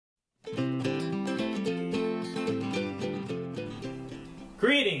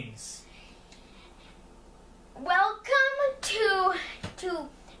Greetings. Welcome to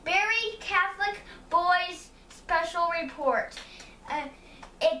Very Catholic Boys Special Report.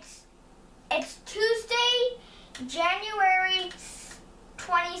 It's Tuesday, January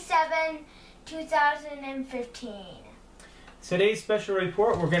 27, 2015. Today's special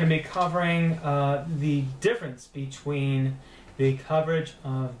report, we're going to be covering the difference between the coverage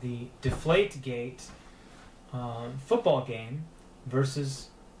of the Deflate-gate football game versus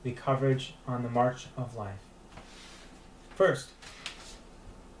the coverage on the March of Life. First,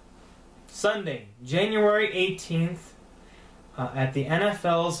 Sunday, January 18th, at the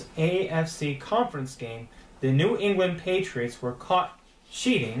NFL's AFC conference game, the New England Patriots were caught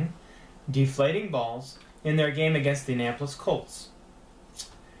cheating, deflating balls, in their game against the Indianapolis Colts.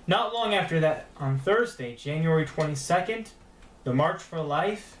 Not long after that, on Thursday, January 22nd, the March for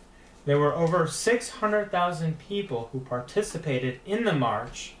Life, there were over 600,000 people who participated in the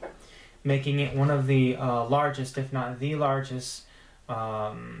march, making it one of the largest, if not the largest,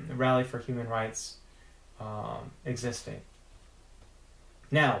 rally for human rights existing.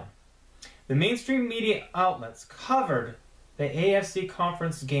 Now, the mainstream media outlets covered the AFC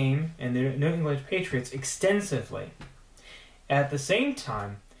conference game and the New England Patriots extensively. At the same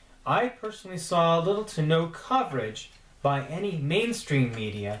time, I personally saw little to no coverage by any mainstream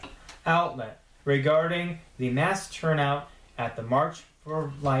media outlet regarding the mass turnout at the March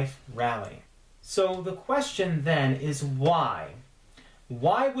for Life rally. So the question then is why?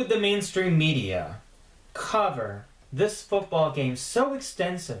 Why would the mainstream media cover this football game so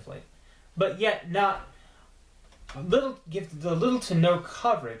extensively, but yet give the little to no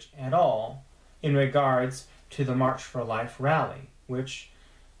coverage at all in regards to the March for Life rally, which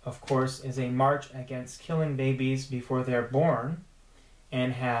of course is a march against killing babies before they're born,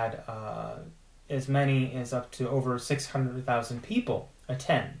 and had as many as up to over 600,000 people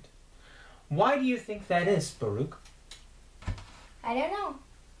attend. Why do you think that is, Baruch? I don't know.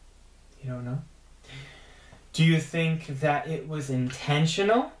 You don't know? Do you think that it was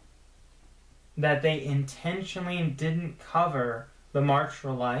intentional? That they intentionally didn't cover the March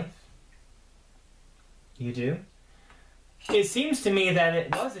for Life? You do? It seems to me that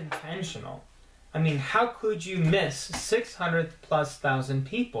it was intentional. I mean, how could you miss 600,000+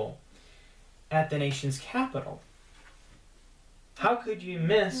 people at the nation's capital? How could you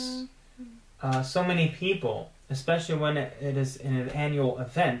miss so many people, especially when it is in an annual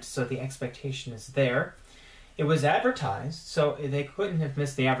event, so the expectation is there? It was advertised, so they couldn't have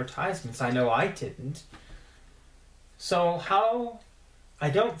missed the advertisements. I know I didn't. So I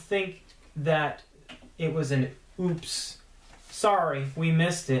don't think that it was an oops, sorry, we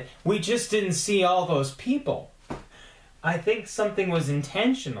missed it. We just didn't see all those people. I think something was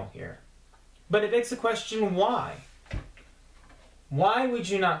intentional here. But it begs the question, why? Why would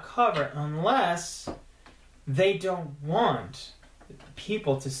you not cover it unless they don't want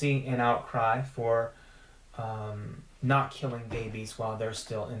people to see an outcry for not killing babies while they're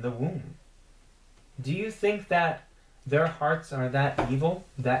still in the womb? Do you think that their hearts are that evil,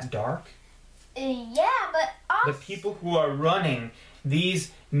 that dark? Yeah, but The people who are running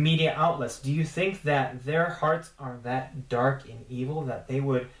these media outlets, do you think that their hearts are that dark and evil that they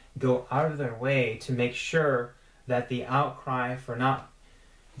would go out of their way to make sure that the outcry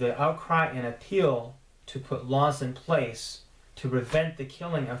and appeal to put laws in place to prevent the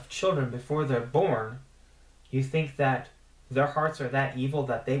killing of children before they're born, you think that their hearts are that evil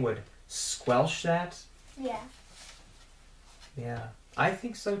that they would squelch that? Yeah. Yeah, I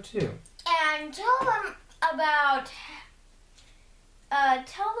think so too. And tell them about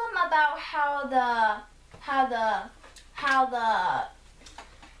how the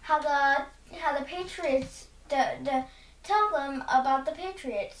Patriots. Tell them about the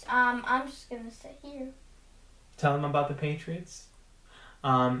Patriots. I'm just gonna sit here. Tell them about the Patriots?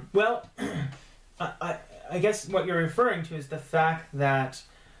 Well, I guess what you're referring to is the fact that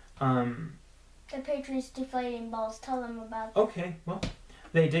the Patriots deflating balls. Tell them about that. Okay, well,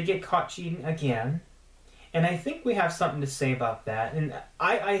 they did get caught cheating again, and I think we have something to say about that. And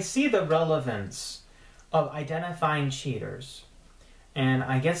I see the relevance of identifying cheaters, and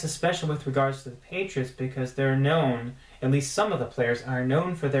I guess especially with regards to the Patriots, because they're known, at least some of the players are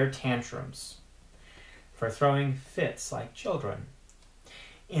known for their tantrums, for throwing fits like children,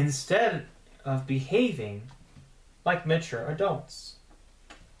 instead of behaving like mature adults.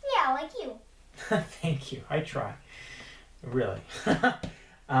 Yeah, like you. Thank you, I try. Really.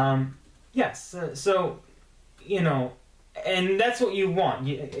 Yes, so, you know, and that's what you want.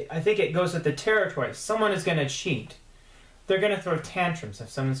 I think it goes with the territory. If someone is going to cheat, they're going to throw tantrums. If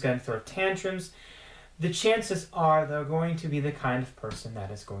someone's going to throw tantrums, the chances are they're going to be the kind of person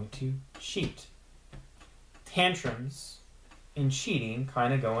that is going to cheat. Tantrums and cheating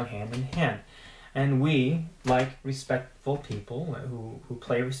kind of go hand in hand. And we, like respectful people who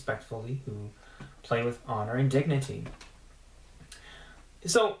play respectfully, who play with honor and dignity.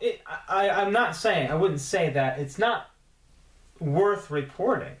 So I'm not saying, I wouldn't say that it's not worth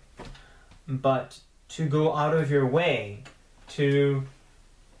reporting, but to go out of your way to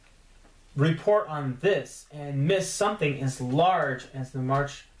report on this and miss something as large as the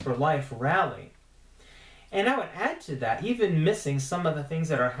March for Life rally. And I would add to that, even missing some of the things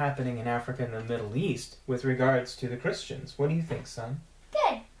that are happening in Africa and the Middle East with regards to the Christians. What do you think, son?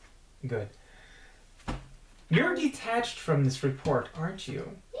 Good. Good. You're detached from this report, aren't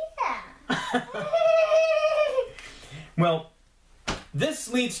you? Yeah. Well,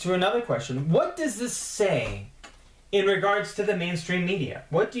 this leads to another question. What does this say in regards to the mainstream media?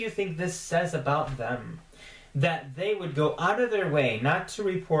 What do you think this says about them? That they would go out of their way not to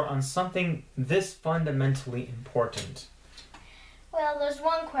report on something this fundamentally important? Well, there's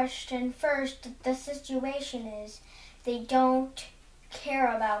one question. First, the situation is they don't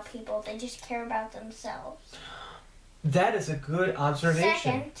care about people. They just care about themselves. That is a good observation.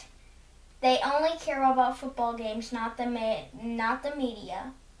 Second, they only care about football games, not the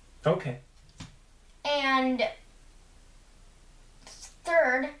media. Okay. And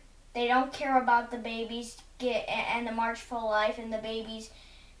third, they don't care about the babies and the March for Life and the babies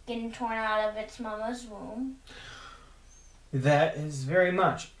getting torn out of its mama's womb. That is very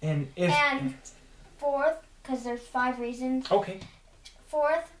much. And fourth, because there's 5 reasons. Okay.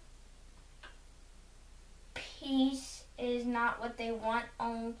 Fourth, peace is not what they want,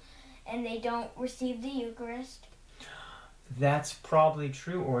 and they don't receive the Eucharist. That's probably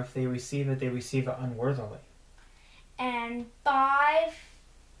true, or if they receive it, they receive it unworthily. And 5,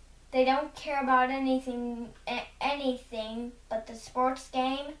 they don't care about anything but the sports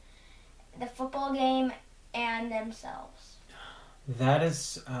game, the football game, and themselves. That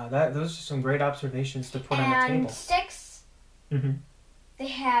is those are some great observations to put on the table. And 6, mm-hmm. They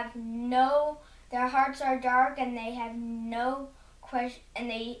have no. Their hearts are dark, and they have no question,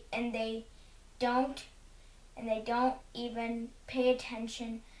 and they don't even pay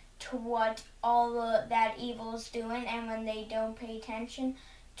attention to what all that evil is doing. And when they don't pay attention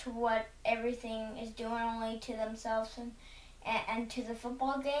to what everything is doing, only to themselves and to the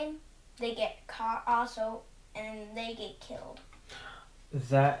football game, they get caught also, and they get killed.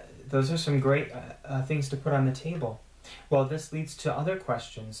 Those are some great things to put on the table. Well, this leads to other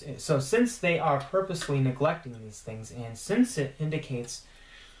questions. So since they are purposely neglecting these things, and since it indicates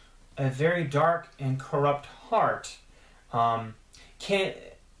a very dark and corrupt heart, can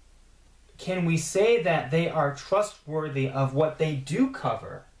we say that they are trustworthy of what they do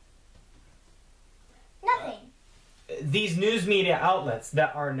cover? Nothing. These news media outlets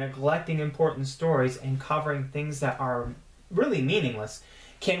that are neglecting important stories and covering things that are really meaningless,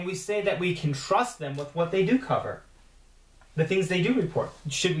 can we say that we can trust them with what they do cover? The things they do report.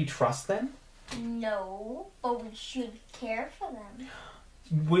 Should we trust them? No, but we should care for them.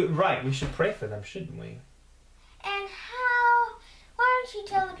 Right, we should pray for them, shouldn't we? And why don't you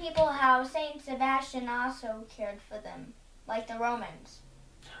tell the people how Saint Sebastian also cared for them, like the Romans?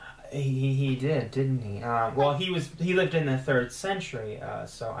 He did, didn't he? Well, he lived in the 3rd century,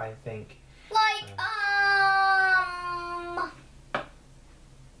 so I think.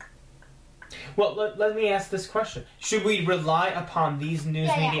 Well, let me ask this question: should we rely upon these news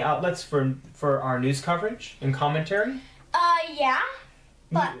media outlets for our news coverage and commentary? Yeah,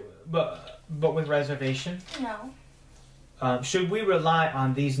 but with reservation. No. Should we rely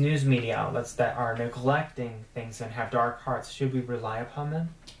on these news media outlets that are neglecting things and have dark hearts? Should we rely upon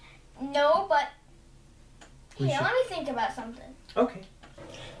them? No, but here, let me think about something. Okay.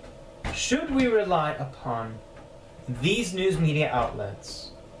 Should we rely upon these news media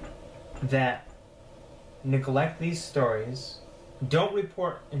outlets that neglect these stories, don't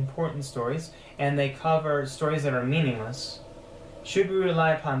report important stories, and they cover stories that are meaningless? Should we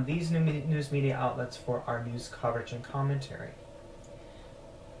rely upon these news media outlets for our news coverage and commentary?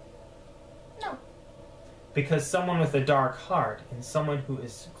 No. Because someone with a dark heart and someone who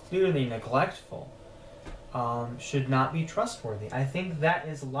is clearly neglectful should not be trustworthy. I think that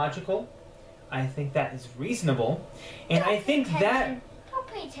is logical. I think that is reasonable. And I think that... Don't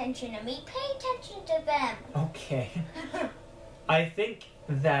pay attention to me. Pay attention to them. Okay. I think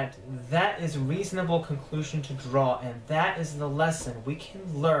that is a reasonable conclusion to draw, and that is the lesson we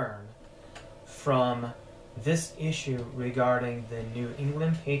can learn from this issue regarding the New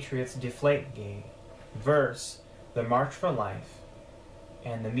England Patriots Deflate-gate versus the March for Life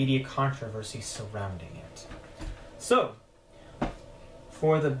and the media controversy surrounding it. So,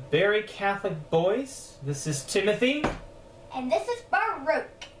 for the Barry Catholic Boys, this is Timothy. And this is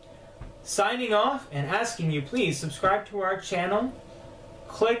Baruch. Signing off and asking you please subscribe to our channel.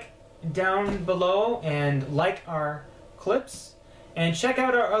 Click down below and like our clips. And check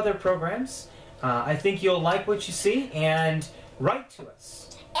out our other programs. I think you'll like what you see, and write to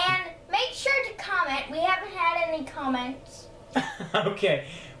us. And make sure to comment. We haven't had any comments. Okay,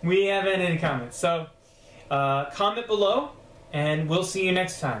 we haven't had any comments. So, comment below, and we'll see you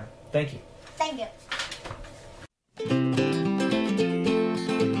next time. Thank you. Thank you.